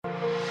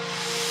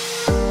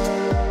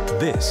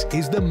This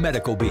is The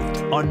Medical Beat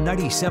on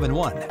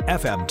 97.1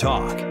 FM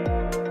Talk.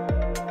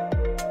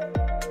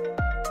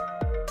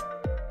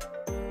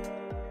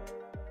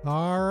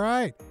 All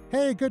right.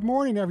 Hey, good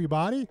morning,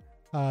 everybody.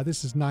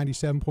 This is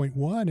 97.1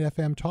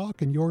 FM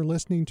Talk, and you're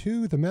listening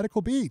to The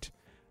Medical Beat.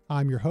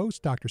 I'm your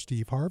host, Dr.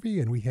 Steve Harvey,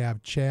 and we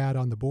have Chad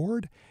on the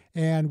board,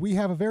 and we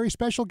have a very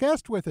special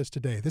guest with us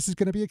today. This is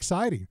going to be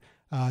exciting.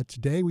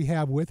 Today we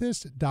have with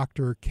us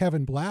Dr.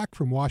 Kevin Black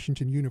from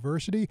Washington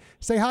University.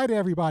 Say hi to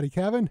everybody,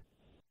 Kevin.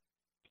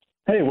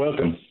 Hey,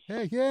 welcome.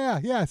 Hey,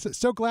 yeah.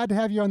 So glad to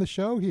have you on the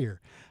show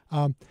here.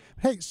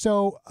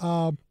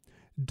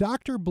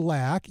 Dr.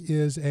 Black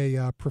is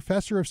a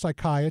professor of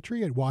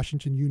psychiatry at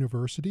Washington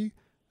University,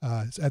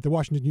 at the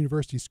Washington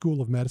University School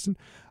of Medicine.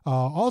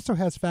 Also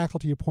has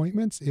faculty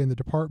appointments in the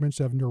departments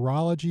of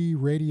neurology,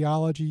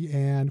 radiology,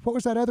 and what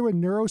was that other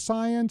one?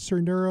 Neuroscience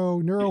or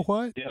neuro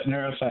what? Yeah,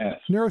 neuroscience.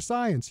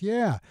 Neuroscience,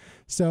 yeah.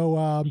 So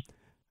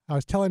I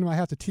was telling him I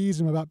have to tease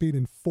him about being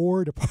in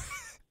 4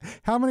 departments.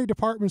 How many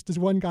departments does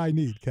one guy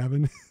need,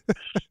 Kevin?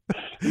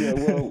 Yeah,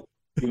 well,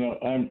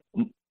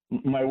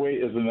 my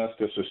weight is enough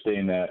to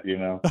sustain that,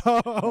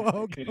 Oh,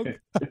 okay.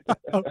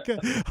 Okay.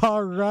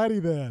 All righty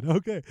then.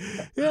 Okay.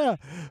 Yeah.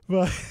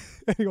 But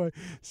anyway,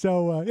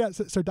 so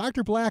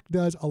Dr. Black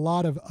does a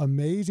lot of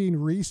amazing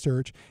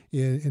research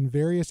in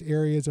various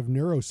areas of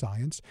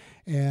neuroscience,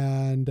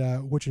 and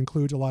which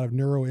includes a lot of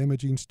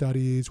neuroimaging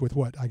studies with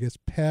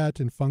PET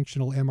and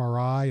functional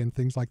MRI and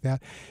things like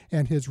that.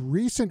 And his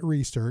recent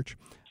research,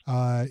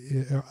 a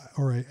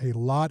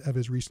lot of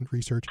his recent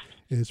research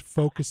is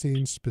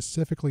focusing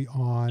specifically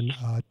on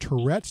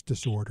Tourette's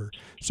disorder.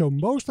 So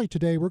mostly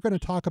today we're going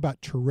to talk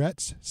about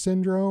Tourette's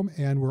syndrome,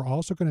 and we're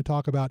also going to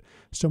talk about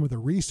some of the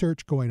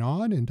research going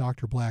on in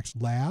Dr. Black's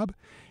lab.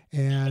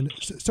 And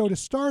so to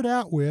start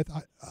out with,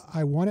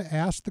 I want to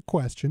ask the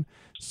question.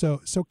 So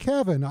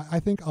Kevin, I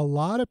think a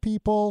lot of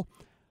people,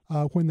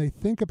 when they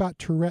think about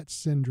Tourette's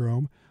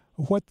syndrome,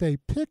 what they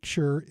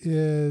picture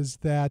is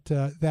that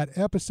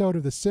episode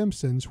of The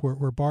Simpsons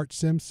where Bart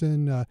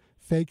Simpson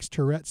fakes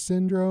Tourette's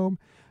syndrome.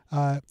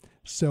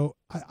 So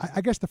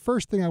I guess the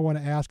first thing I want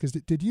to ask is,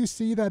 did you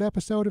see that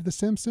episode of The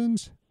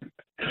Simpsons?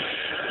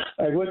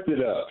 I looked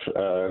it up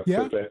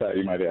because I thought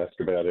you might ask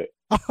about it.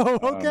 Oh,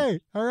 okay.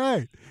 All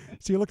right.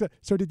 So you looked at.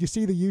 So did you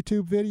see the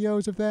YouTube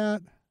videos of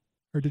that,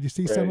 or did you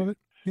see some of it?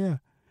 Yeah.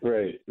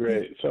 Right.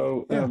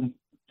 So,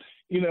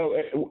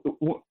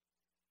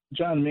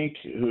 John Mink,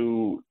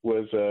 who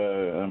was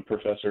a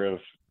professor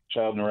of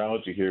child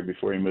neurology here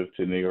before he moved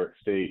to New York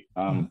State,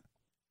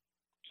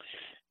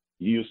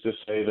 used to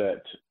say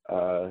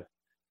that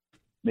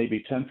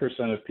maybe 10%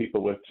 of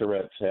people with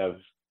Tourette's have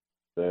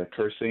the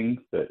cursing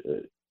that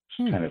it's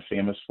kind of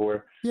famous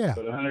for. Yeah.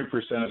 But 100%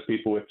 of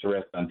people with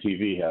Tourette's on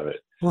TV have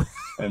it.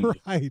 And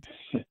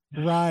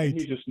Right.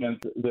 He just meant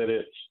that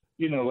it's,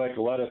 like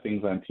a lot of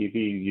things on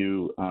TV,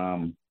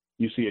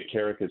 you see a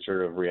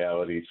caricature of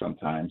reality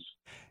sometimes.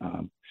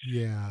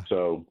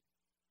 So.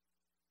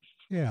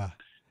 Yeah.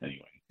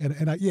 Anyway.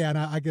 And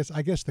I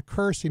guess the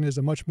cursing is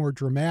a much more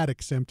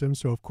dramatic symptom.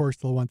 So of course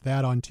they'll want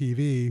that on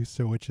TV.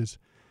 So which is,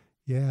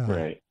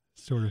 right.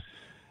 Sort of.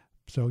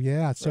 So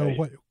yeah. So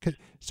right.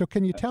 So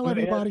can you tell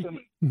everybody?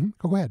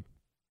 Go ahead.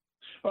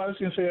 Well, I was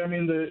going to say,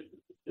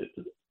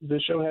 the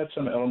show had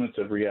some elements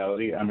of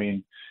reality.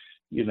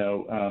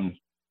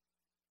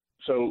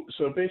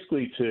 So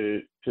basically,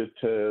 to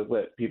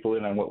let people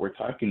in on what we're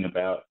talking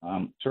about,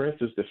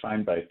 Tourette's is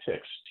defined by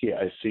tics,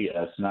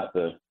 T-I-C-S, not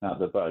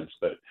the bugs,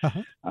 but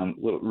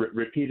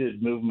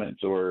repeated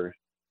movements or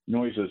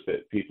noises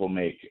that people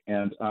make,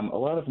 and a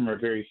lot of them are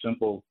very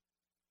simple.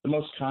 The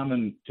most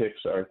common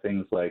tics are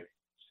things like,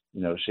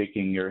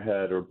 shaking your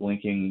head or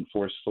blinking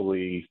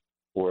forcefully,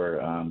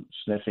 or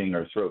sniffing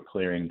or throat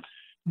clearing,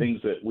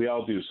 things that we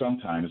all do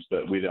sometimes,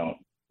 but we don't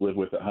live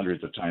with it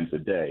hundreds of times a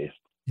day.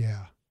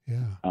 Yeah.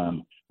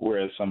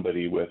 Whereas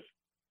somebody with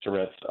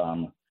Tourette's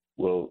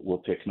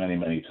will tic many,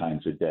 many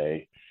times a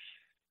day.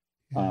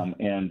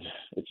 And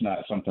it's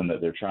not something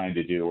that they're trying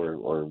to do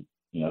or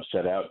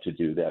set out to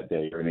do that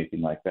day or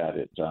anything like that.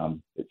 It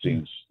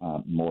seems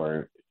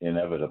more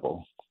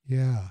inevitable.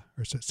 Yeah,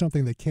 or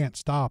something they can't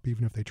stop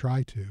even if they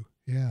try to.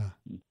 Yeah.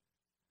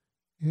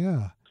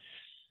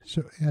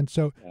 So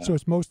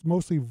it's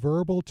mostly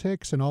verbal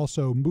tics and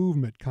also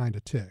movement kind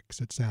of tics,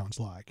 it sounds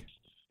like.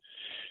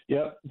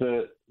 Yeah,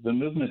 the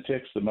movement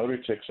tics, the motor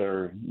tics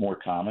are more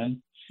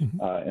common,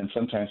 and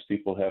sometimes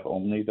people have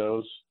only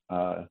those.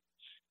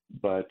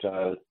 But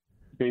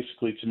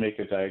basically, to make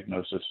a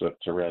diagnosis of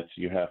Tourette's,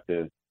 you have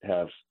to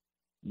have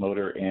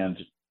motor and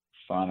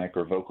phonic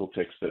or vocal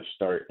tics that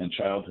start in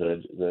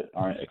childhood that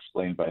aren't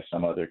explained by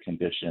some other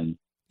condition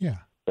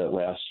that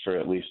lasts for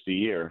at least a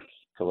year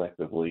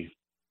collectively.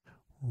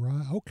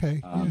 Right.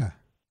 Okay.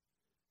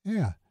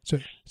 Yeah.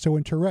 So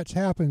when Tourette's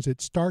happens,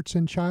 it starts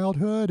in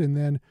childhood, and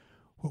then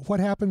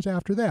what happens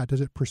after that? Does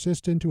it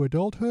persist into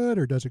adulthood,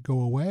 or does it go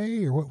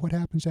away, or what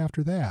happens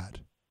after that?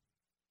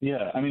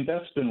 Yeah,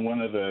 that's been one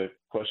of the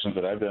questions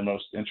that I've been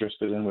most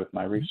interested in with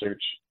my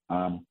research.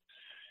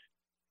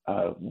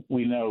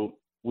 We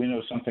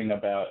know something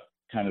about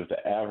kind of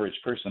the average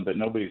person, but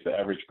nobody's the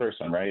average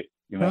person, right?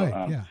 You know,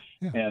 Right.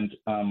 Yeah. and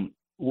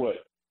what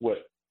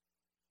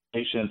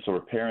patients or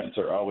parents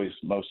are always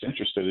most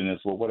interested in is,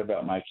 well, what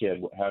about my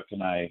kid? How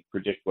can I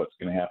predict what's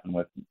going to happen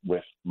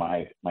with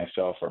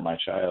myself or my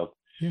child?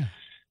 Yeah.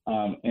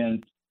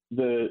 And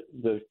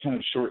the kind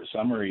of short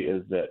summary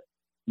is that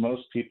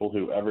most people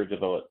who ever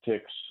develop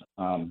tics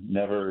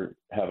never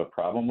have a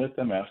problem with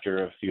them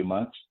after a few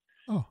months.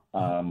 Oh.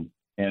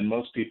 And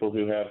most people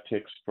who have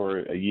tics for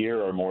a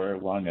year or more,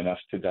 long enough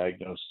to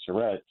diagnose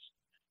Tourette's,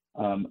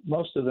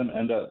 most of them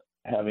end up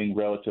having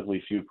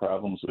relatively few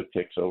problems with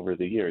tics over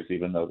the years,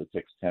 even though the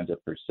tics tend to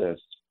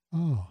persist.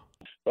 Oh.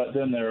 But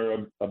then there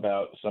are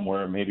about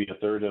somewhere maybe a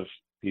third of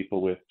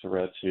people with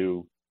Tourette's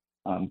who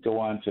go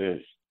on to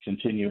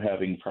continue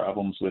having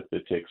problems with the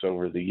tics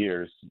over the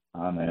years.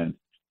 And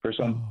for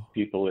some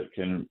people, it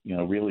can,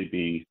 really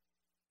be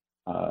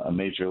a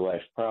major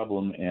life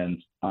problem. And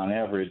on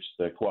average,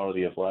 the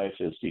quality of life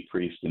is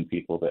decreased in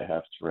people that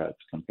have Tourette's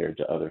compared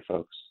to other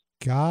folks.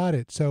 Got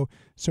it. So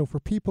for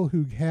people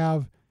who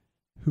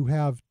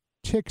have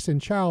tics in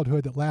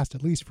childhood that last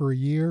at least for a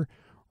year,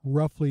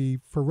 roughly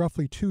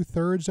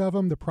 2/3 of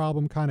them, the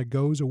problem kind of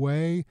goes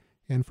away,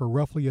 and for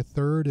roughly a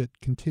third, it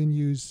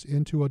continues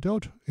into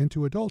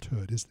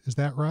adulthood. Is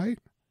that right?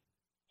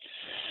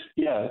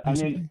 Yeah,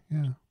 Basically?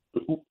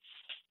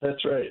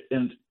 That's right.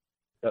 And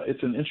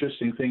it's an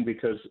interesting thing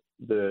because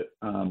the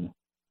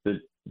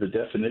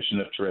definition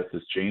of Tourette's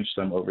has changed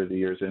some over the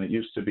years, and it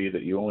used to be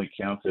that you only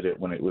counted it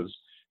when it was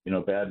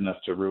bad enough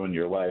to ruin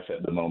your life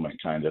at the moment,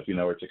 kind of,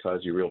 or to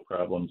cause you real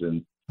problems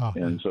in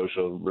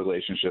social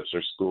relationships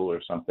or school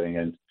or something.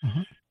 And,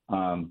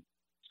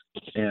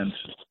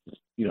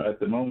 at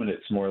the moment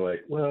it's more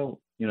like, well,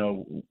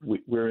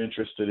 we're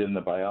interested in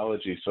the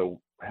biology.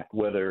 So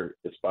whether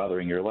it's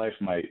bothering your life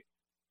might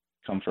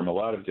come from a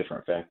lot of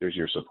different factors,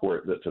 your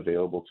support that's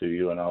available to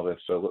you and all this.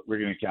 So we're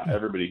going to count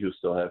everybody who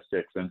still has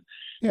tics. And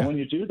when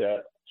you do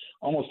that,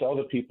 almost all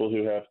the people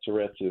who have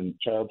Tourette's in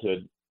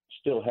childhood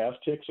still have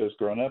tics as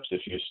grown-ups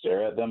if you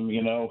stare at them,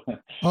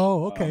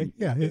 Oh, okay.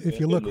 If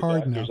you look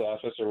hard enough. In the doctor's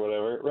office or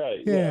whatever.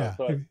 Right. Yeah.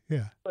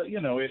 But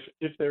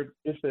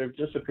if they've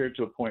disappeared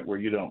to a point where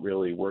you don't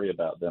really worry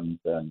about them,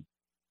 then,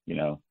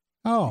 you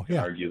can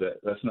argue that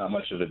that's not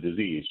much of a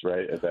disease,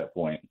 right, at that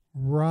point.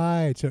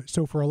 Right.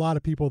 So for a lot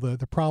of people, the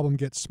problem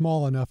gets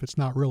small enough, it's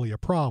not really a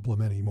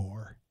problem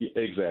anymore.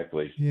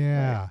 Exactly.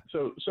 Yeah. Right.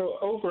 So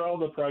overall,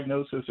 the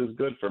prognosis is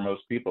good for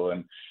most people,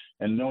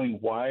 and knowing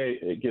why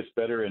it gets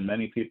better in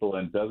many people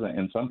and doesn't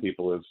in some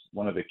people is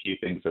one of the key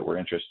things that we're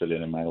interested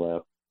in my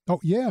lab. Oh,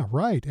 yeah,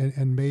 right.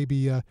 And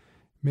maybe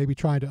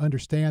trying to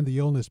understand the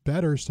illness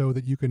better so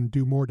that you can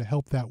do more to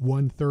help that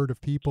 1/3 of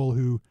people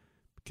who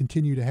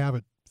continue to have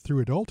it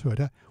through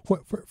adulthood.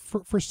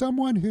 For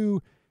someone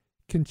who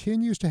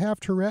continues to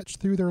have Tourette's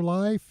through their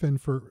life, and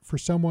for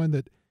someone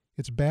that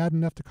it's bad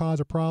enough to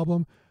cause a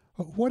problem,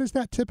 what does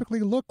that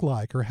typically look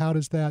like, or how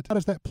does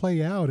that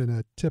play out in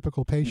a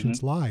typical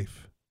patient's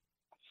life?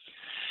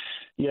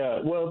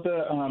 Yeah, well,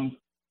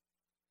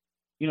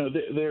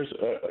 there's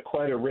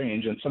quite a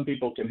range, and some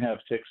people can have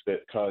tics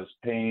that cause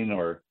pain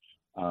or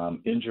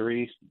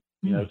injury,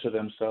 to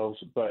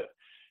themselves. But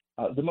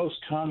the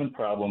most common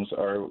problems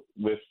are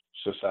with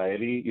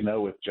society,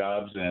 with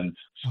jobs and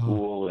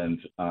school and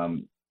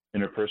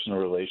interpersonal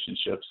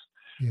relationships.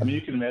 Yeah. I mean,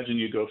 you can imagine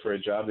you go for a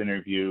job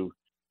interview,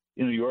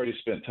 you already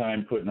spent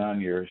time putting on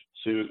your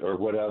suit or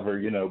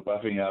whatever,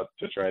 buffing up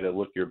to try to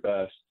look your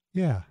best.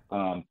 Yeah.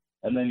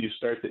 And then you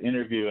start the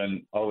interview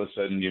and all of a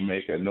sudden you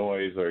make a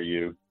noise or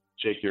you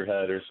shake your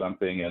head or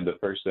something, and the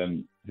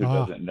person who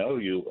doesn't know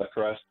you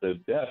across the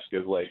desk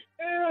is like,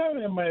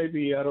 it might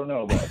be, I don't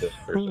know about this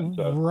person.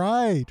 So,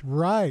 right.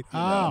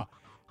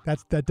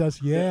 That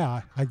does.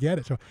 Yeah, I get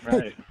it. So,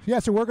 right. Hey,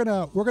 so we're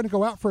gonna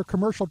go out for a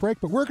commercial break,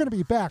 but we're gonna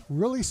be back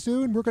really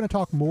soon. We're gonna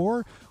talk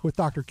more with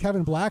Dr.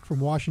 Kevin Black from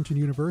Washington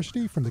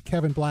University from the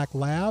Kevin Black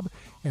Lab,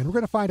 and we're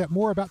gonna find out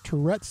more about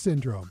Tourette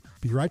syndrome.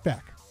 Be right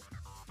back.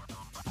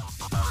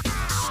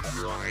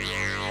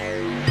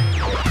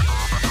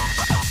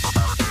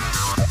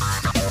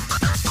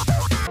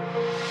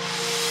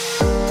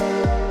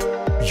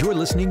 You're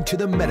listening to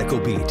The Medical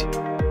Beat.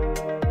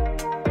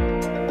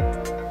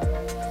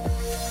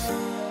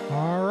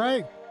 All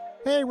right.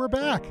 Hey, we're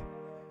back.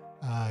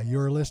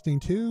 You're listening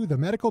to The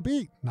Medical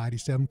Beat,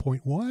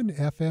 97.1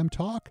 FM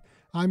Talk.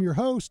 I'm your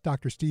host,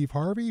 Dr. Steve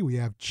Harvey. We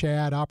have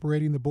Chad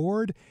operating the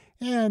board,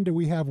 and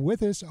we have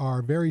with us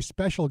our very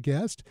special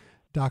guest,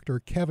 Dr.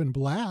 Kevin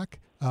Black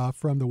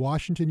from the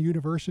Washington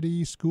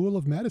University School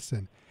of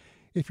Medicine.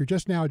 If you're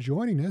just now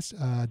joining us,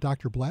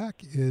 Dr.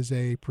 Black is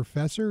a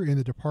professor in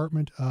the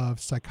Department of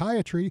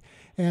Psychiatry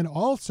and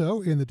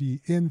also in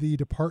the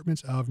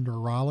departments of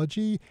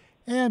neurology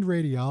and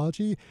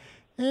radiology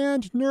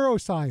and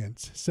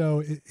neuroscience.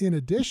 So in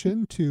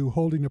addition to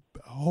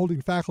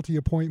holding faculty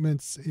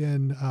appointments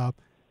in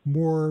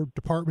more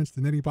departments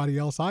than anybody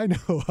else I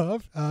know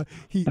of,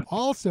 he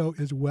also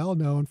is well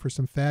known for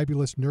some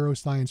fabulous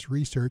neuroscience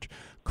research.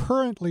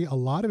 Currently, a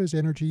lot of his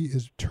energy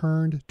is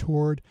turned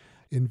toward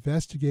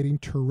investigating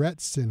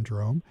Tourette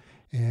syndrome,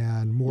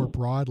 and more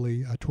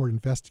broadly toward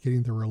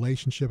investigating the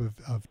relationship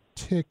of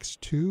ticks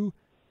to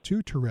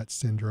Tourette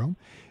syndrome.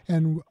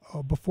 And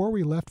before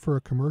we left for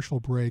a commercial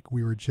break,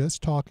 we were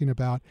just talking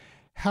about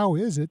how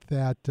is it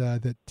that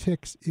that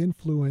ticks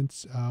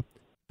influence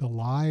the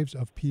lives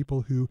of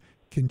people who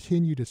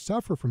continue to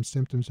suffer from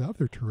symptoms of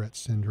their Tourette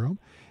syndrome.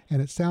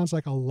 And it sounds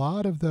like a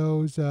lot of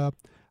those, a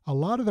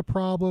lot of the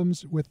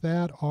problems with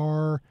that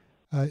are,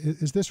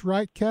 is this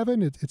right,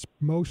 Kevin? It's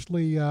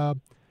mostly,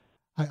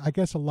 I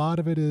guess a lot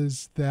of it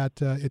is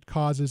that it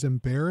causes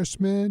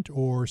embarrassment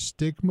or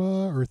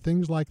stigma or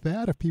things like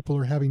that if people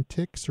are having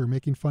tics or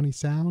making funny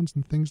sounds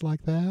and things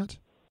like that.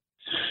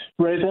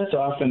 Right, that's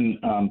often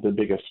the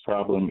biggest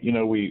problem. You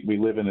know, we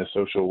live in a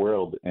social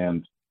world,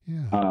 and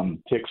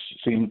tics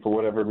seem, for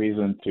whatever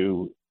reason,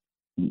 to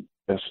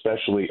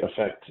especially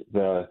affect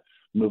the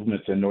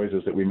movements and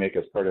noises that we make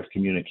as part of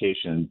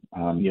communication.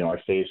 You know,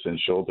 our face and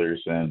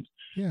shoulders and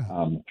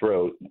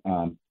throat.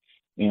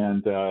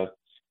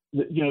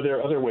 You know, there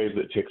are other ways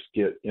that tics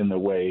get in the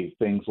way,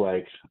 things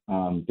like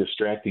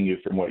distracting you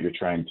from what you're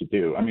trying to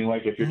do. I mean,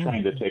 like if you're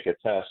trying to take a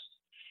test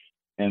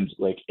and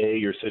like A,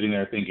 you're sitting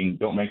there thinking,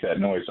 don't make that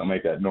noise, don't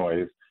make that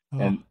noise.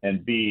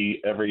 And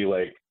B, every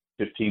like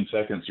 15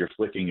 seconds you're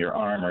flicking your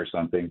arm or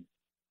something,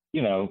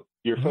 you know,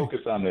 your focus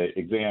on the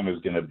exam is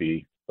going to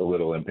be a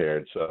little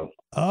impaired. So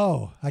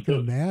I can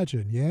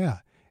imagine. Yeah.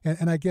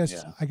 And I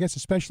guess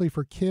especially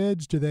for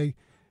kids, do they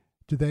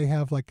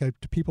have like do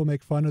people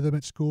make fun of them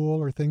at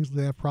school or things? Do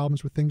they have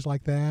problems with things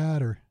like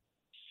that? Or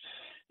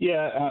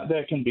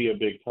that can be a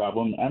big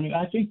problem. I mean,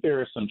 I think there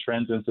are some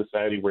trends in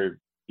society where,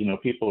 you know,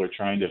 people are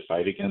trying to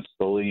fight against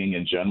bullying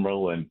in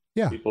general, and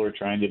people are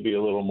trying to be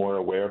a little more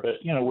aware. But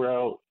you know,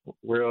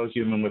 we're all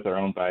human with our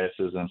own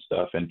biases and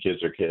stuff, and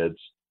kids are kids.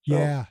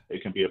 So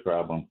it can be a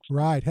problem.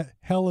 Right.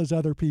 Hell is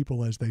other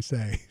people, as they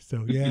say.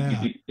 So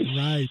yeah,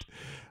 right.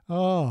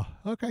 Oh,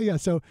 okay. Yeah.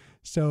 So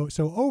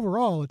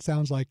overall, it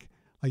sounds like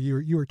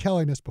you were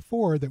telling us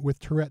before that with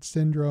Tourette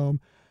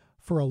syndrome,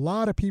 for a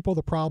lot of people,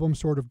 the problem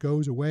sort of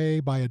goes away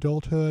by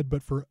adulthood,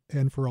 but for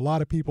a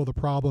lot of people, the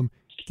problem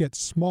gets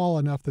small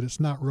enough that it's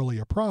not really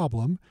a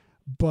problem.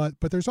 But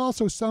there's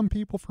also some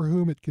people for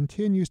whom it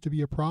continues to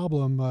be a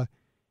problem,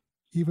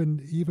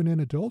 even in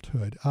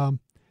adulthood.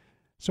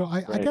 So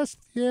I guess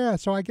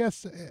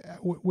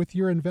with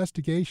your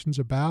investigations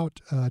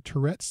about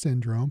Tourette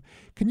syndrome,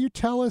 can you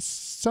tell us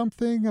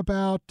something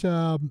about?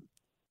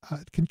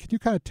 Can you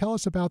kind of tell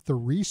us about the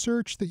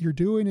research that you're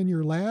doing in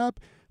your lab,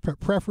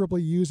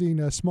 preferably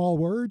using small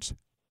words?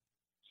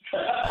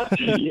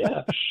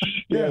 Yeah,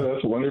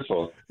 that's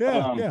wonderful.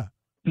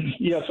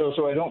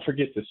 So I don't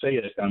forget to say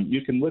it.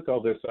 You can look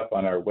all this up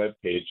on our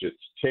webpage. It's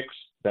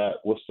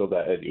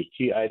tics.wustl.edu.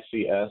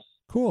 TICS.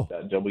 Cool.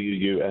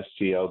 .wustl.edu.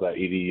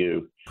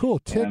 Cool.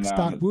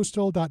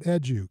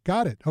 Tics.wustl.edu.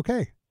 Got it.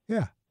 Okay.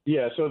 Yeah.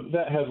 Yeah, so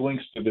that has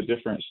links to the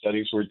different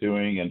studies we're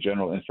doing and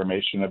general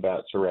information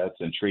about Tourette's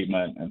and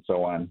treatment and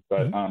so on.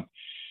 But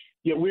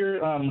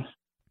we're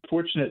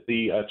fortunate.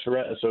 The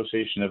Tourette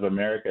Association of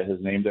America has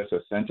named us a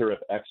Center of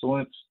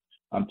Excellence,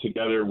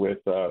 together with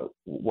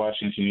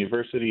Washington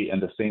University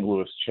and the St.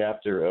 Louis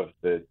chapter of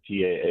the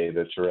TAA,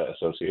 the Tourette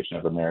Association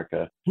of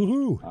America.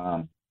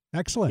 Woohoo!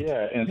 Excellent.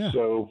 Yeah, and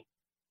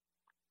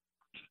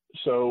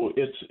so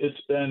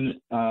it's been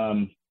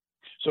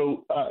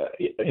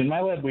in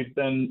my lab we've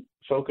been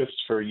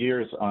focused for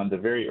years on the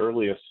very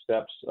earliest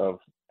steps of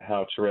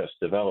how Tourette's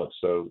develops.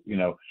 So, you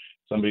know,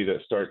 somebody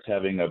that starts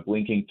having a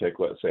blinking tic,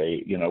 let's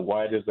say, you know,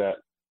 why does that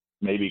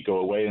maybe go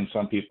away in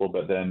some people,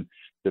 but then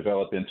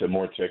develop into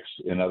more tics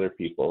in other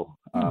people?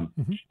 And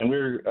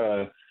we're,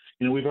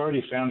 we've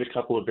already found a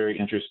couple of very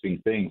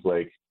interesting things,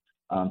 like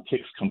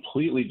tics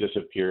completely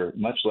disappear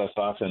much less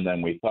often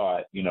than we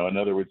thought. You know, in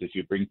other words, if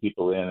you bring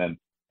people in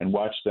and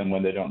watch them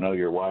when they don't know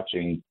you're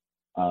watching,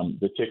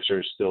 the tics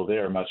are still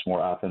there much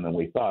more often than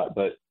we thought.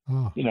 But,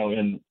 you know,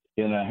 in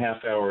a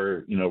half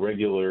hour, you know,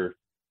 regular,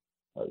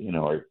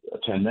 or a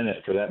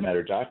 10-minute, for that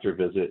matter, doctor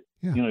visit,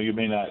 you know, you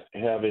may not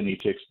have any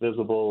tics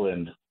visible,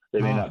 and they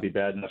may not be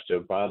bad enough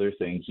to bother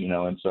things, you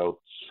know, and so,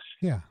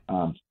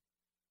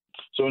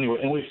 so anyway,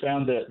 and we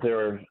found that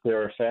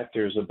there are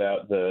factors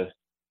about the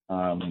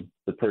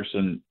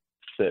person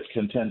that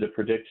can tend to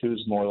predict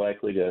who's more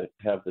likely to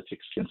have the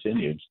tics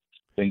continue.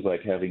 Things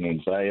like having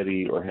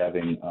anxiety or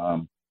having,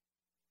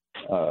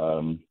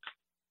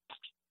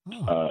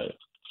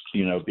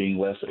 being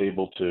less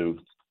able to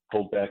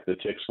hold back the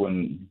tics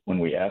when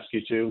we ask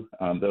you to.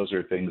 Those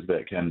are things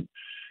that can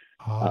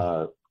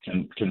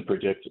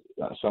predict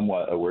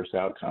somewhat a worse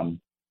outcome.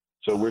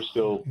 So we're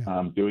still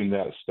doing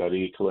that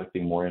study,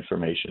 collecting more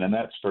information, and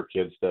that's for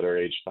kids that are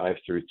age 5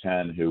 through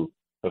 10 who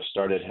have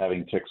started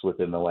having tics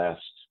within the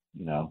last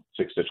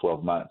 6 to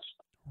 12 months.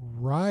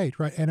 Right.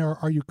 And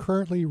are you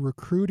currently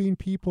recruiting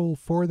people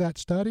for that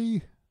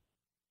study?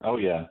 Oh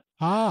yeah.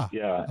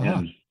 Yeah.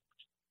 And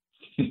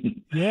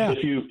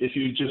if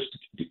you just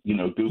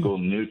Google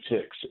new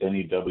tics,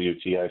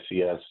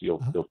 NEWTICS,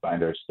 you'll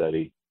find our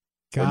study.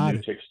 Got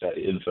it.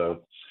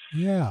 Newtics.info.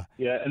 Yeah.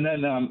 Yeah, and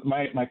then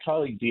my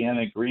colleague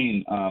Deanna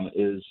Green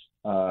is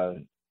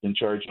in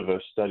charge of a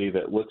study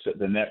that looks at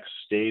the next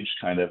stage,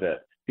 kind of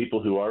at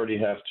people who already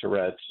have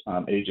Tourette's,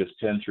 ages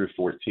 10 through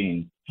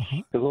 14.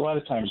 Uh-huh. Because a lot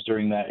of times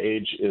during that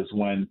age is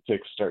when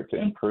tics start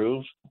to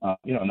improve.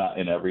 Not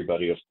in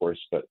everybody, of course,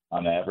 but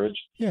on average.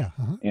 Yeah.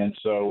 Uh-huh. And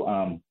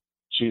so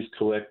she's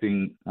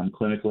collecting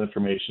clinical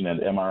information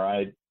and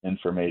MRI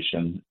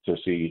information to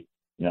see,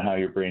 how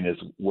your brain is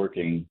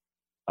working,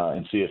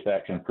 and see if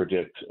that can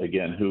predict,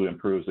 again, who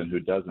improves and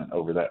who doesn't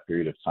over that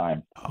period of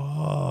time.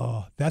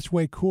 Oh, that's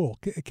way cool.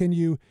 Can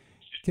you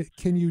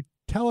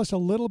tell us a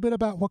little bit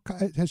about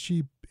has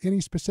she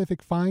any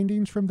specific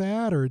findings from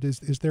that, or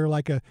is there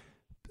like a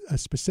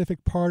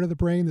specific part of the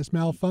brain that's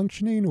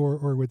malfunctioning,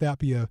 or would that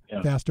be a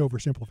vast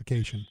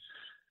oversimplification?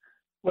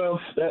 Well,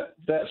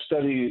 that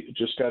study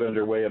just got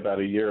underway about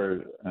a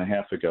year and a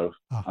half ago,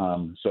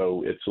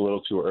 so it's a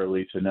little too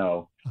early to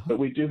know. Uh-huh. But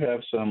we do have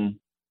some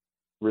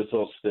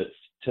results that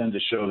tend to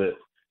show that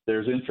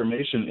there's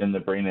information in the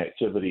brain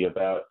activity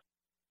about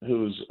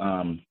who's,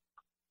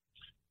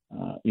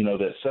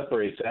 that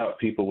separates out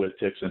people with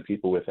tics and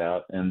people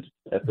without. And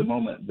at the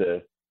moment,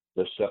 the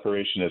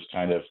separation is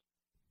kind of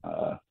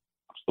a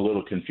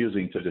little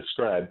confusing to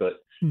describe,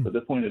 but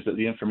the point is that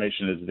the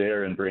information is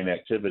there in brain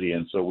activity,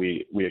 and so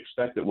we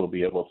expect that we'll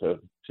be able to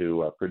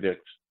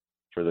predict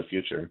for the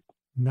future.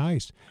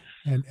 Nice,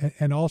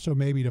 and also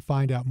maybe to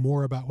find out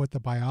more about what the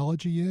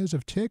biology is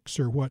of tics,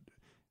 or what.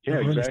 Yeah,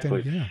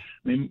 exactly. Yeah.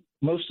 I mean,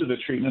 most of the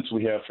treatments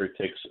we have for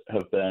tics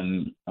have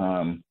been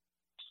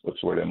what's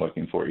the word I'm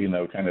looking for?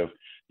 Kind of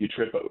you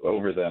trip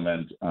over them,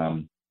 and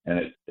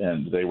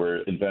they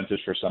were invented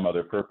for some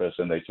other purpose,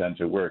 and they tend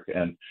to work.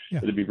 And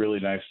it'd be really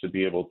nice to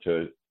be able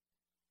to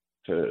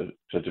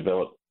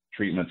develop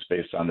treatments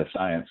based on the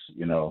science,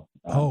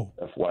 of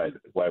why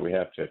we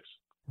have tics.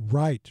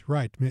 Right.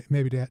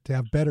 Maybe to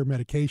have better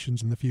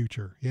medications in the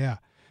future. Yeah.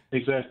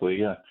 Exactly.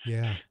 Yeah.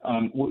 Yeah.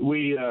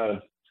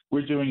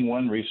 We're doing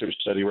one research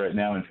study right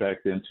now, in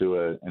fact, into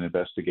an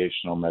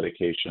investigational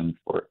medication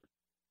for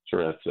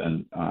Tourette's,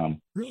 and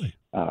really,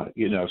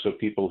 so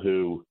people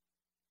who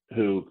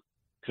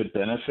could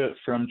benefit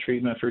from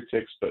treatment for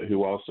tics, but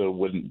who also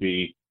wouldn't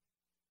be,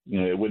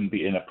 it wouldn't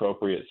be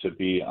inappropriate to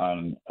be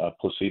on a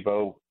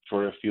placebo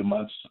for a few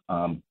months.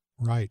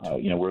 Right.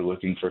 We're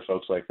looking for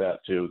folks like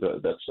that too.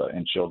 That's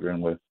in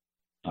children with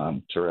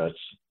Tourette's.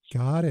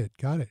 Got it.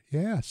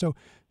 Yeah. So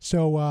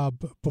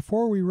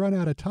before we run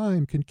out of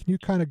time, can you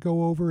kind of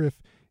go over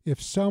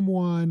if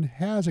someone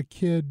has a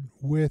kid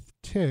with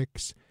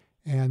tics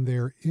and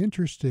they're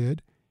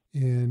interested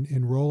in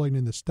enrolling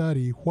in the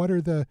study, what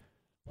are the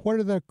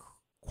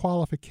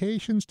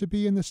qualifications to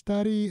be in the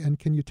study, and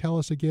can you tell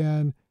us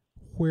again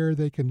where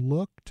they can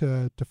look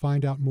to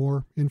find out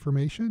more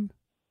information?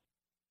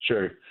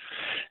 Sure.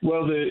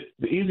 Well, the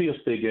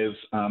easiest thing is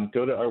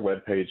go to our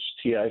webpage,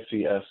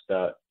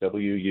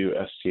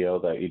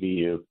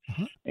 tics.wustl.edu,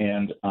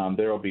 and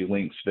there will be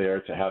links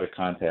there to how to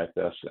contact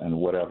us and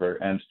whatever.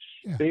 And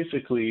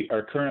basically,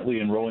 our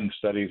currently enrolling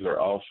studies are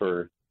all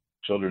for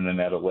children and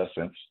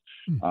adolescents.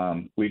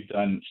 We've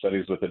done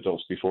studies with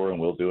adults before, and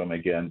we'll do them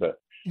again. But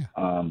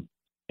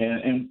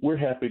and we're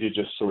happy to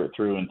just sort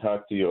through and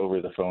talk to you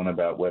over the phone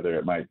about whether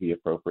it might be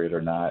appropriate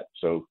or not.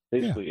 So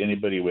basically,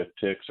 anybody with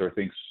tics or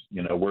thinks,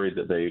 worried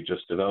that they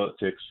just developed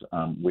tics,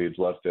 we'd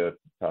love to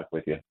talk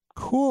with you.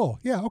 Cool.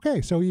 Yeah.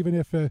 Okay. So even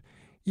if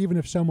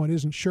someone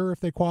isn't sure if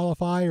they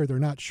qualify, or they're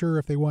not sure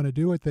if they want to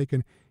do it, they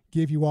can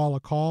give you all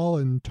a call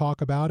and talk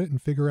about it and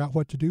figure out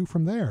what to do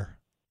from there.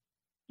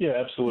 Yeah,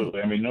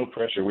 absolutely. I mean, no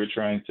pressure. We're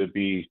trying to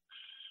do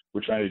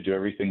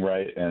everything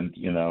right, and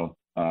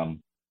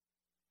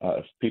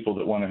if people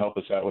that want to help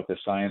us out with the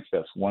science,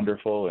 that's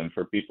wonderful. And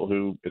for people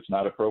who it's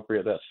not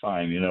appropriate, that's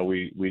fine.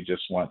 We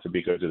just want to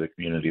be good to the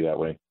community that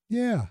way.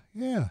 Yeah.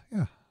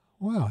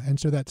 Wow. And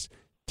so that's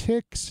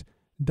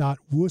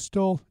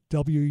tics.wustl,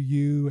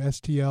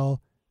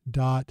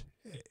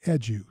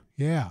 WUSTL.edu.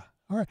 Yeah.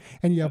 All right.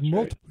 And you have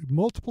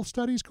multiple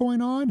studies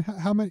going on?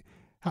 How many?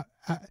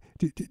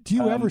 Do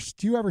you ever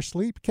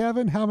sleep,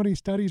 Kevin? How many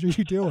studies are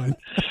you doing?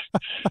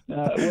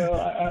 Well,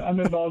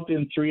 I'm involved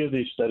in 3 of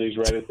these studies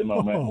right at the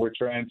moment. Oh. We're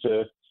trying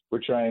to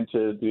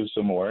do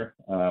some more.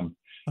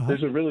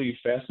 There's a really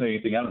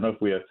fascinating thing. I don't know if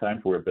we have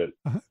time for it, but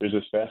there's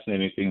this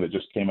fascinating thing that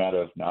just came out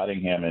of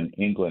Nottingham in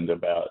England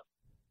about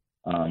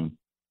kind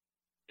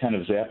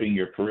of zapping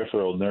your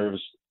peripheral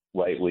nerves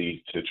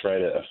lightly to try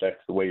to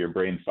affect the way your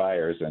brain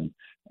fires, and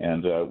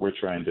we're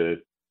trying to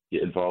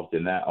get involved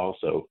in that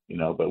also,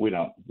 but we're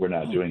not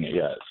doing it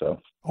yet. So.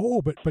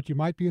 Oh, but you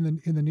might be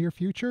in the near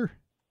future.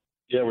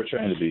 Yeah, we're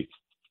trying to be.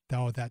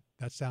 Oh, that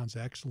sounds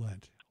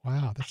excellent.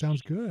 Wow, that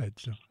sounds good.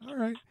 So, all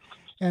right.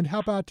 And how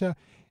about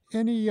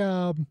any?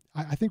 I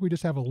think we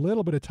just have a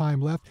little bit of time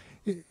left.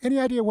 Any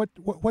idea what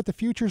the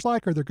future's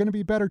like? Are there going to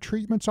be better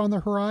treatments on the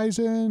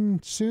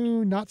horizon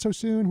soon? Not so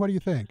soon? What do you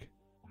think?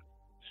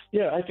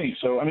 Yeah, I think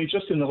so. I mean,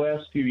 just in the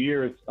last few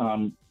years,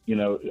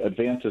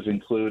 advances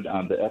include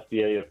the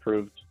FDA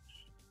approved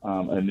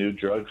a new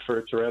drug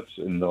for Tourette's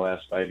in the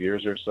last 5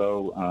 years or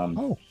so.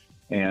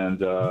 And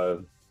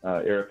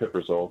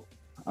aripiprazole.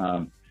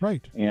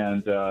 Right.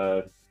 And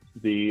the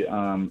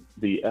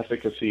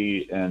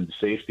efficacy and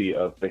safety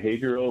of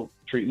behavioral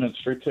treatments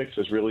for ticks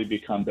has really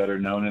become better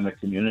known in the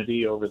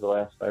community over the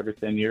last 5 or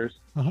 10 years.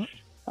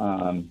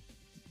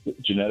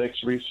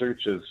 Genetics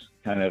research has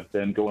kind of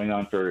been going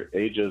on for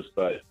ages,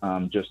 but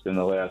just in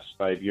the last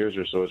 5 years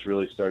or so, it's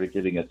really started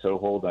getting a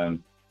toehold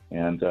on.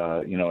 And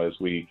as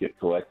we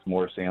collect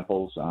more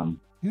samples,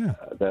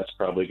 that's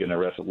probably going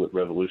to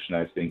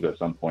revolutionize things at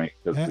some point,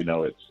 because we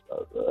know it's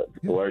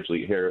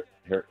largely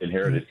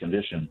inherited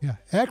condition. Yeah,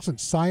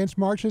 excellent. Science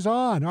marches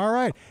on. All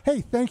right.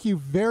 Hey, thank you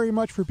very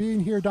much for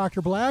being here,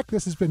 Dr. Black.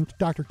 This has been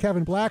Dr.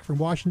 Kevin Black from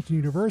Washington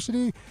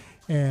University,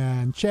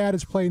 and Chad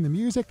is playing the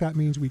music. That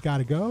means we got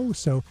to go.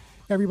 So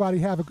everybody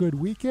have a good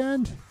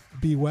weekend.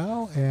 Be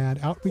well, and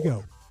out we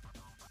go.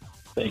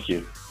 Thank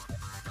you.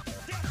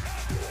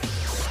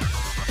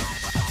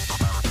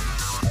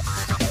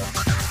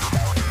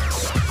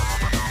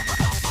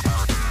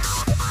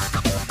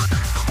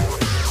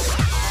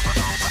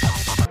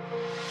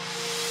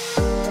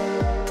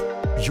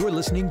 You're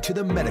listening to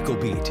The Medical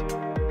Beat.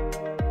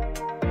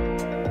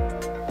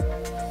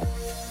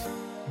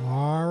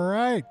 All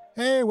right.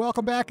 Hey,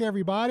 welcome back,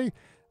 everybody.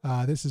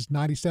 This is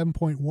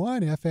 97.1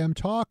 FM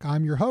Talk.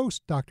 I'm your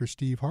host, Dr.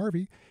 Steve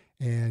Harvey,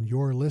 and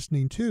you're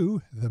listening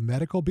to The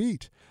Medical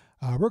Beat.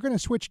 We're going to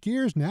switch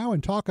gears now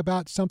and talk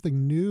about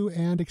something new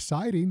and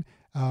exciting.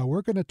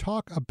 We're going to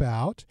talk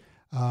about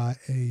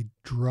a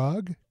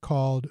drug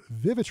called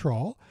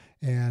Vivitrol,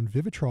 and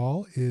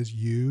Vivitrol is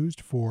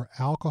used for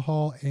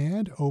alcohol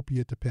and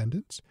opiate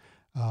dependence.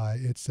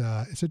 It's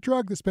a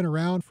drug that's been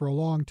around for a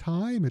long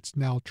time. It's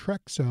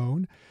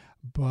naltrexone,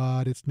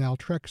 but it's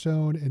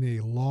naltrexone in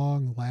a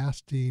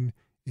long-lasting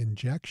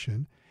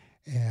injection,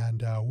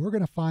 and we're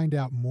going to find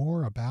out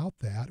more about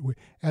that.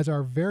 As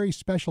our very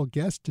special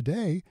guest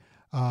today,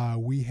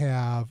 we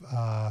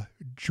have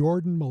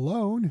Jordan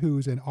Malone,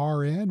 who's an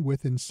RN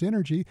within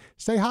Synergy.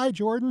 Say hi,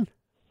 Jordan.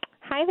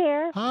 Hi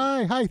there.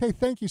 Hi. Hey,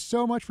 thank you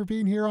so much for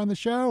being here on the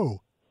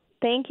show.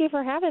 Thank you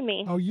for having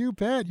me. Oh, you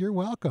bet. You're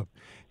welcome.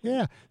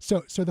 Yeah.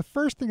 So the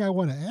first thing I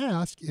want to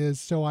ask is,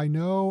 so I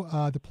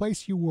know the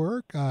place you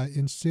work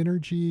in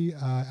Synergy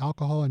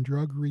Alcohol and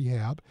Drug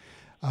Rehab,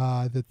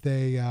 that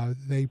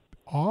they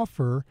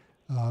offer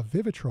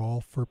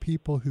Vivitrol for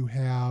people who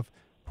have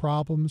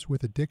problems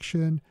with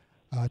addiction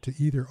to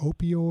either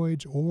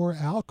opioids or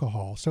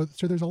alcohol. So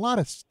there's a lot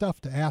of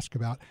stuff to ask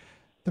about.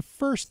 The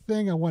first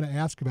thing I want to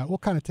ask about, we'll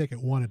kind of take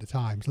it one at a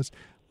time. So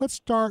let's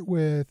start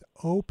with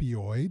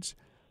opioids.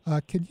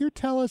 Can you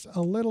tell us a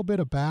little bit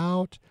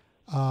about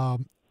how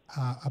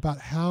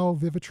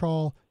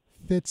Vivitrol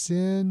fits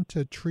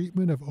into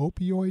treatment of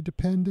opioid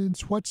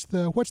dependence? What's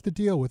the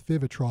deal with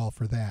Vivitrol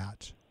for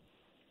that?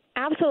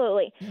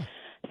 Absolutely. Yeah.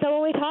 So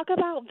when we talk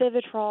about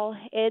Vivitrol,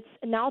 it's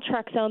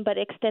naltrexone but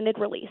extended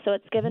release. So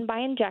it's given by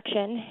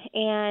injection,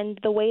 and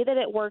the way that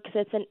it works,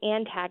 it's an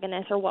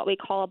antagonist, or what we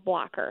call a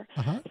blocker.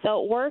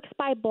 So it works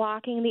by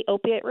blocking the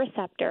opiate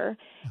receptor,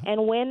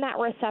 and when that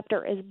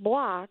receptor is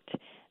blocked,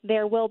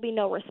 there will be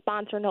no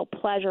response or no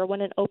pleasure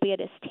when an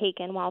opiate is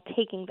taken while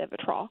taking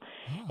Vivitrol.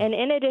 And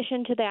in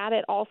addition to that,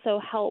 it also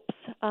helps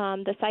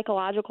the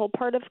psychological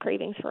part of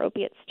cravings for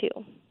opiates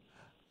too.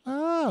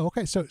 Oh,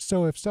 okay.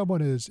 So if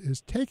someone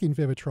is taking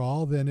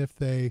Vivitrol, then if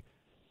they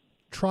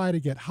try to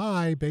get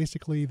high,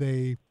 basically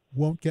they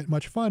won't get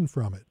much fun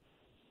from it.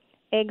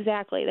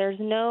 Exactly. There's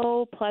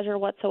no pleasure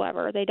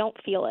whatsoever. They don't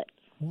feel it.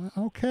 Well,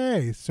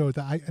 okay. So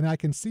I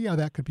can see how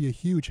that could be a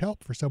huge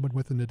help for someone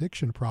with an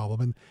addiction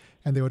problem,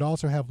 and they would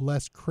also have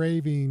less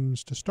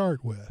cravings to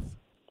start with.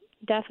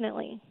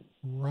 Definitely.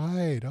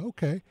 Right.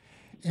 Okay.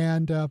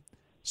 And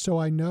so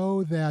I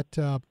know that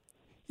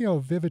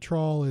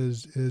Vivitrol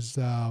is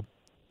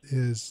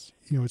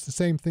it's the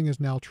same thing as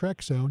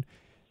naltrexone.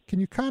 Can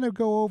you kind of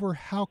go over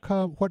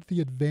what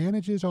the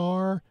advantages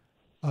are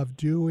of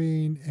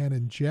doing an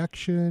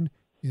injection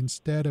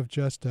instead of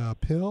just a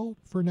pill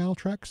for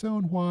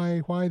naltrexone?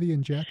 Why the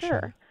injection?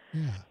 Sure.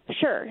 Yeah.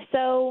 Sure.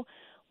 So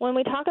when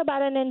we talk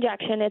about an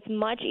injection, it's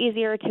much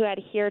easier to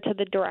adhere to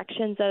the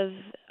directions of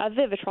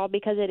Vivitrol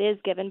because it is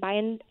given by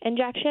an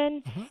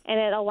injection, and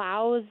it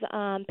allows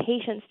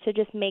patients to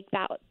just make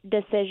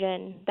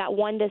that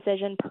one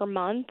decision per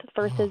month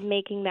versus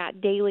making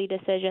that daily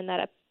decision that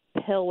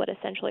a pill would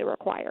essentially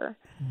require.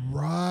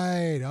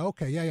 Right.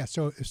 Okay. Yeah.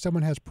 So if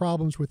someone has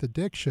problems with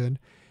addiction,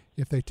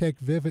 if they take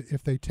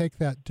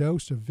that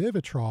dose of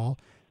Vivitrol,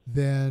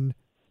 then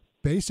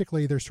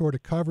basically they're sort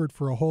of covered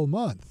for a whole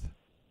month.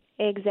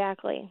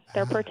 Exactly.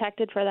 They're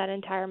protected for that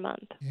entire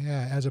month.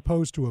 Yeah, as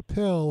opposed to a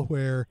pill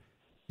where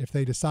if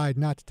they decide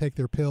not to take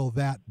their pill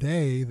that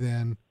day,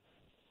 then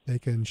they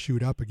can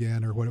shoot up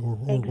again or whatever.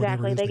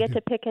 Exactly. They get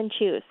to pick and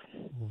choose.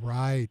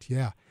 Right,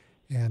 yeah.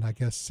 And I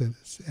guess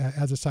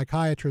as a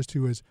psychiatrist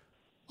who is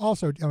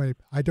also,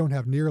 I don't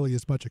have nearly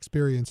as much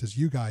experience as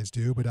you guys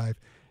do, but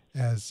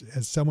as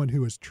someone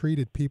who has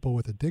treated people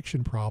with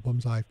addiction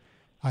problems,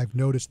 I've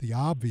noticed the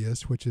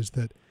obvious, which is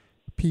that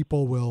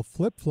people will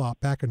flip-flop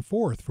back and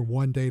forth from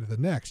one day to the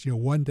next.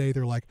 One day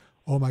they're like,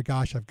 oh my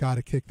gosh, I've got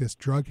to kick this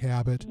drug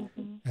habit.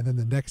 and then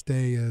the next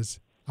day is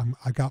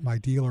I got my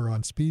dealer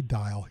on speed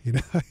dial,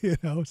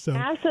 so.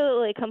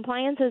 Absolutely.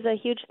 Compliance is a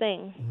huge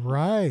thing.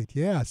 Right.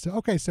 Yeah. So,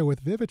 okay. So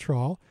with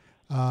Vivitrol,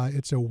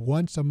 it's a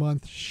once a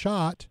month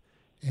shot,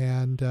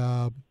 and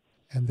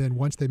then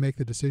once they make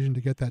the decision to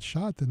get that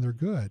shot, then they're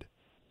good.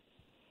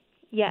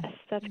 Yes,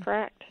 that's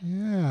correct.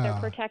 Yeah.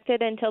 They're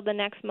protected until the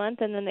next month,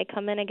 and then they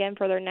come in again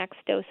for their next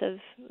dose of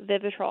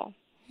Vivitrol.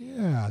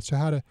 Yeah. So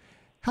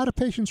how do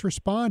patients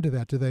respond to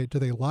that? Do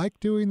they like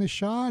doing the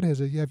shot? Have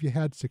you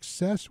had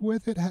success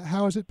with it?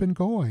 How has it been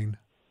going?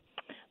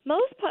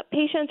 Most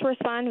patients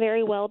respond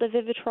very well to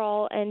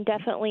Vivitrol, and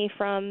definitely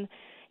from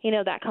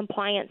that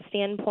compliance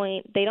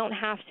standpoint, they don't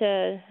have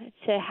to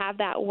have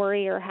that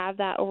worry or have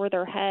that over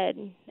their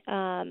head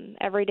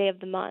every day of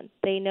the month.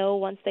 They know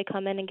once they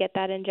come in and get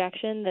that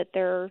injection that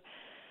they're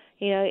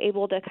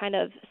able to kind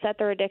of set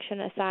their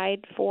addiction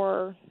aside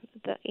for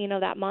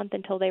that month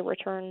until they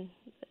return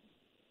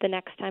the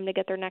next time to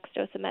get their next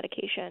dose of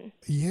medication.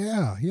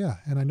 Yeah,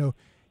 and I know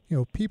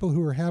people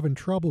who are having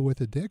trouble with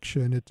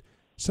addiction,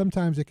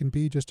 sometimes it can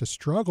be just a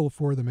struggle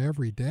for them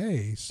every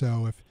day.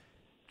 So if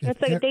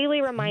it's a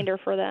daily reminder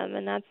for them,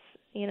 and that's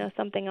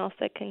something else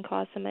that can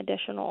cause some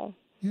additional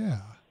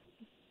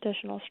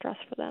stress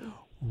for them.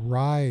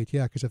 Right,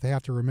 yeah, because if they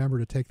have to remember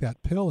to take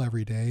that pill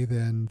every day,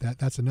 then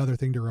that's another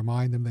thing to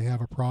remind them they have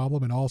a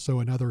problem, and also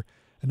another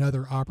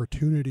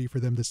opportunity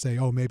for them to say,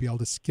 oh, maybe I'll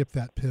just skip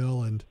that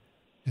pill and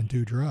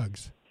do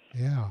drugs.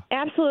 Yeah.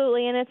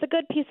 Absolutely, and it's a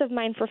good peace of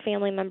mind for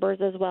family members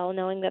as well,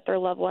 knowing that their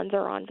loved ones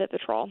are on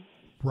Vivitrol.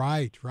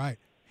 Right.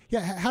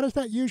 Yeah, how does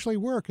that usually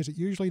work? Is it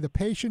usually the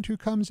patient who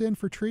comes in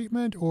for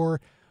treatment, or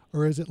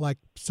is it like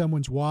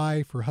someone's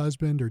wife or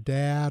husband or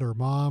dad or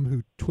mom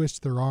who twists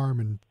their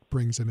arm and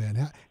brings them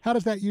in? How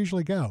does that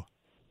usually go?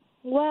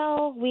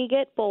 Well, we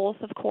get both,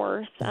 of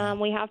course.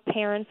 We have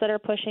parents that are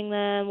pushing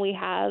them. We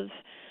have,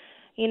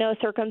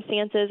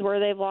 circumstances where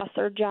they've lost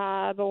their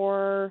job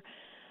or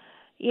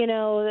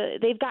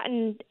they've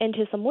gotten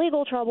into some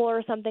legal trouble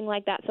or something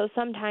like that. So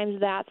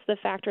sometimes that's the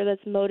factor that's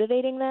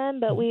motivating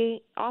them. But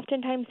we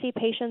oftentimes see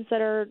patients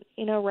that are,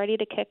 ready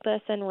to kick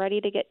this and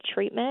ready to get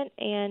treatment,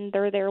 and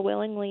they're there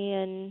willingly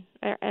and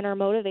are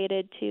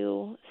motivated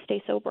to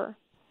stay sober.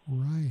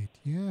 Right.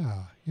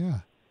 Yeah.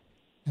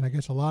 And I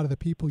guess a lot of the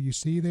people you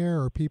see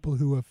there are people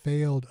who have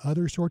failed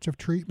other sorts of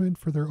treatment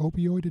for their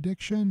opioid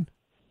addiction?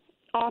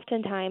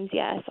 Oftentimes,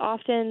 yes.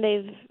 Often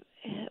they've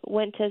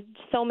went to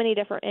so many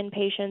different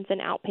inpatients and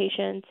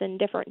outpatients and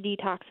different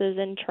detoxes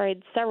and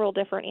tried several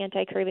different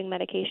anti-craving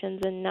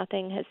medications, and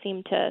nothing has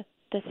seemed to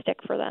stick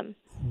for them.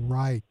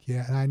 Right,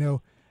 yeah. And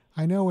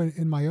I know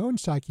in my own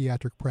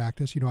psychiatric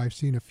practice, I've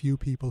seen a few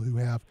people who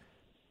have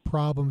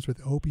problems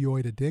with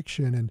opioid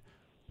addiction, and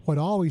what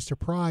always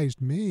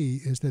surprised me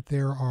is that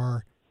there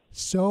are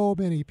so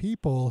many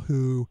people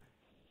who,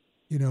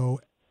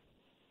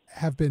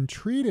 have been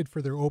treated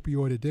for their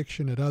opioid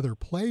addiction at other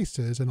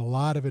places, and a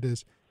lot of it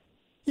is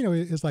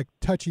is like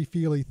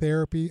touchy-feely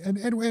therapy,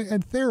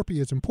 and therapy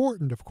is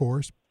important, of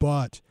course,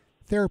 but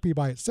therapy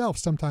by itself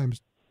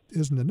sometimes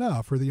isn't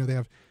enough. Or they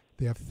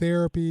have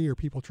therapy, or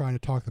people trying to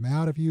talk them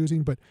out of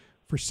using, but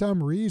for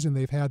some reason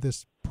they've had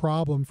this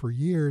problem for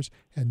years,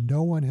 and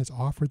no one has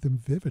offered them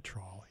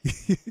Vivitrol.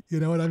 You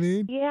know what I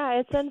mean? Yeah,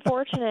 it's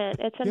unfortunate.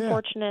 It's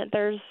unfortunate.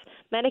 There's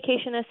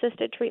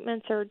medication-assisted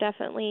treatments are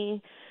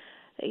definitely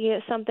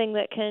something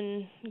that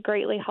can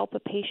greatly help a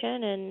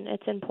patient, and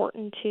it's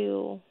important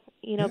to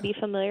be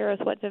familiar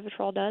with what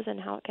Vivitrol does and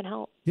how it can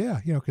help.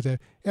 Yeah, because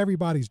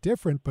everybody's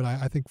different, but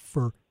I think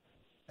from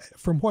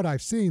what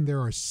I've seen,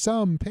 there are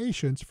some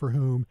patients for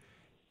whom,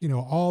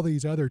 all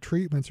these other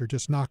treatments are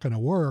just not going to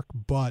work,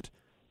 but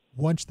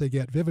once they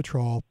get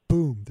Vivitrol,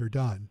 boom, they're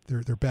done.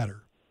 They're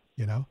better,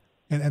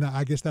 And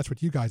I guess that's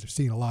what you guys have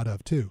seen a lot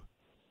of too.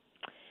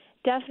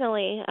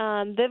 Definitely.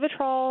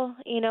 Vivitrol,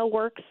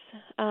 works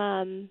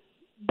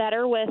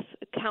better with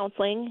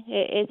counseling.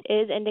 It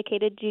is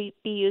indicated to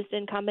be used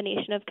in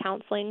combination of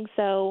counseling,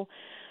 so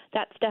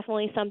that's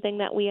definitely something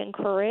that we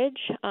encourage.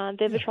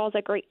 Vivitrol is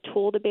a great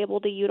tool to be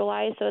able to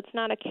utilize, so it's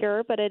not a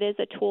cure, but it is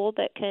a tool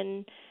that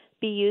can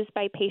be used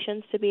by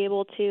patients to be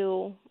able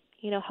to,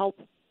 help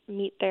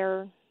meet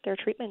their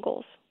treatment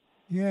goals.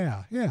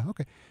 Yeah,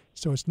 okay.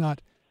 So it's not,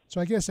 so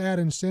I guess add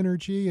in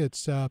synergy,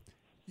 it's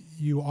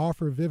you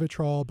offer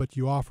Vivitrol, but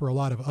you offer a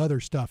lot of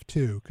other stuff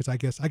too, because I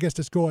guess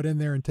just going in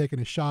there and taking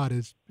a shot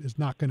is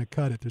not going to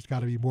cut it. There's got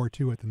to be more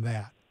to it than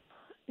that.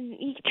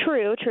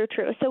 True.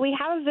 So we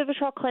have a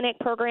Vivitrol clinic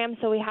program,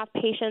 so we have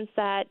patients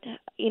that,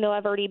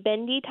 have already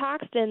been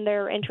detoxed and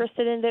they're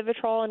interested in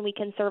Vivitrol, and we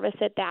can service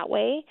it that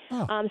way.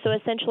 Oh. So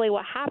essentially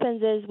what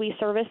happens is we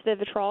service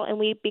Vivitrol and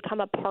we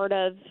become a part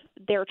of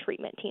their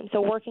treatment team.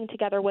 So working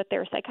together with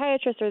their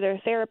psychiatrist or their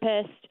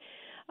therapist,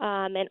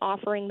 and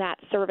offering that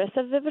service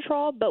of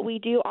Vivitrol, but we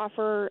do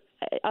offer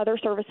other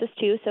services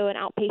too. So an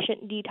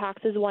outpatient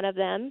detox is one of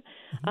them.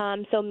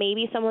 Mm-hmm. So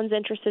maybe someone's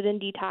interested in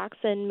detox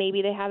and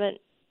maybe they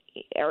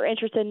are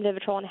interested in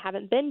Vivitrol and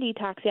haven't been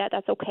detoxed yet.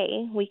 That's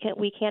okay. We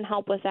can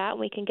help with that.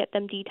 We can get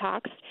them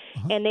detoxed,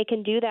 and they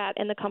can do that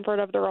in the comfort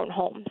of their own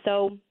home.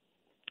 So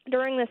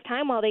during this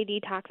time while they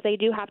detox, they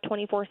do have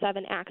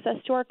 24/7 access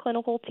to our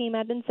clinical team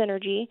at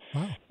Synergy.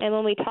 Wow. And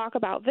when we talk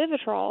about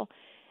Vivitrol,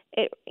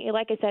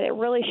 like I said, it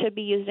really should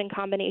be used in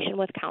combination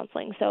with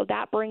counseling. So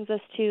that brings us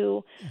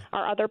to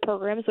our other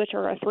programs, which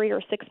are a 3 or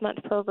 6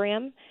 month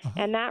program,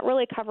 and that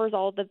really covers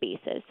all of the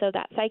bases. So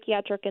that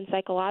psychiatric and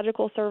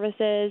psychological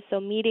services, so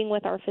meeting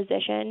with our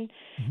physician,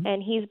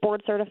 and he's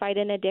board certified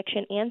in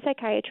addiction and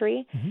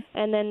psychiatry,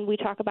 and then we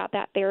talk about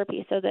that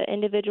therapy. So the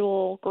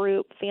individual,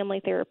 group,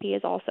 family therapy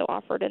is also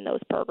offered in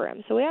those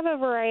programs. So we have a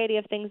variety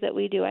of things that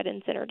we do at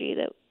Synergy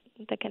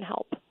that can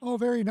help. Oh,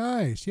 very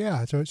nice.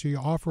 Yeah. So you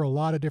offer a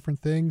lot of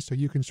different things so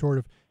you can sort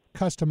of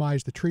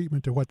customize the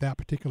treatment to what that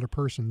particular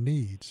person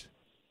needs.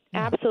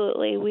 Yeah.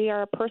 Absolutely. We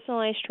are a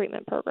personalized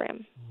treatment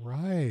program.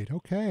 Right.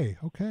 Okay.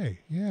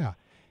 Yeah.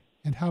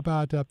 And how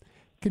about,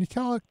 can you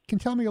tell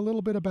me a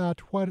little bit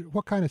about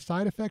what kind of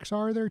side effects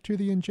are there to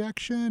the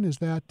injection? Is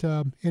that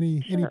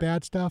any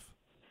bad stuff?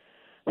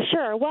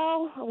 Sure.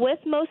 Well, with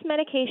most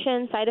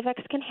medications, side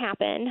effects can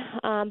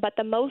happen, but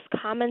the most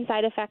common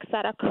side effects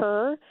that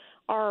occur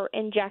are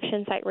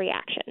injection site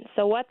reactions.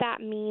 So what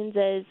that means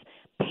is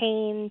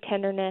pain,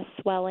 tenderness,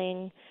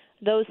 swelling,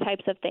 those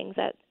types of things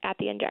at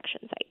the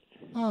injection site.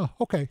 Oh,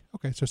 okay.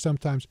 So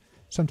sometimes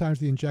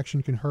the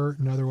injection can hurt,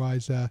 and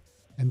otherwise,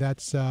 and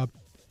that's.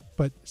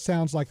 But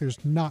sounds like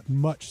there's not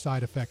much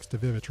side effects to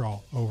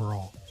Vivitrol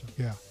overall. So,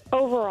 yeah.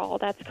 Overall,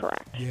 that's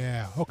correct.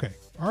 Yeah. Okay.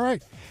 All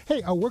right.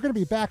 Hey, we're going to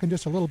be back in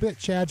just a little bit.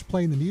 Chad's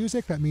playing the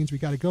music. That means we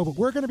got to go, but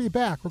we're going to be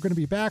back. We're going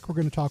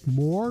to talk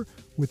more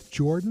with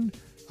Jordan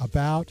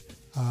about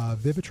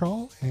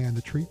Vivitrol and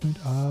the treatment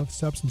of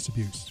substance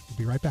abuse. We'll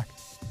be right back.